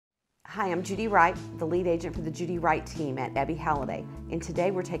Hi, I'm Judi Wright, the lead agent for the Judi Wright team at Ebby Halliday, and today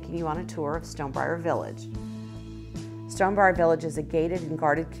we're taking you on a tour of Stonebriar Village. Stonebriar Village is a gated and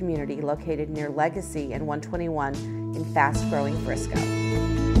guarded community located near Legacy and 121 in fast-growing Frisco.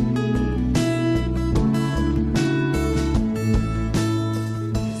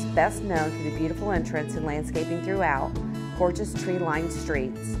 It's best known for the beautiful entrance and landscaping throughout, gorgeous tree-lined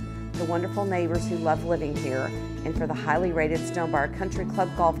streets, the wonderful neighbors who love living here, and for the highly rated Stonebriar Country Club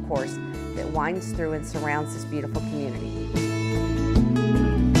golf course that winds through and surrounds this beautiful community.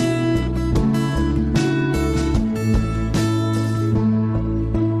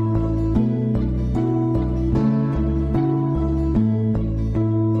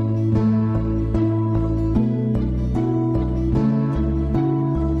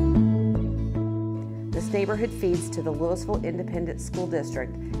 This neighborhood feeds to the Lewisville Independent School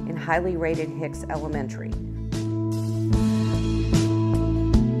District and highly rated Hicks Elementary.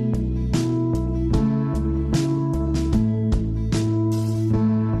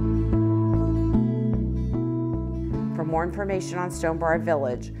 For more information on Stonebriar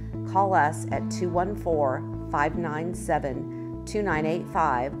Village, call us at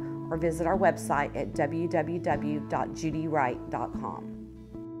 214-597-2985 or visit our website at www.judiwright.com.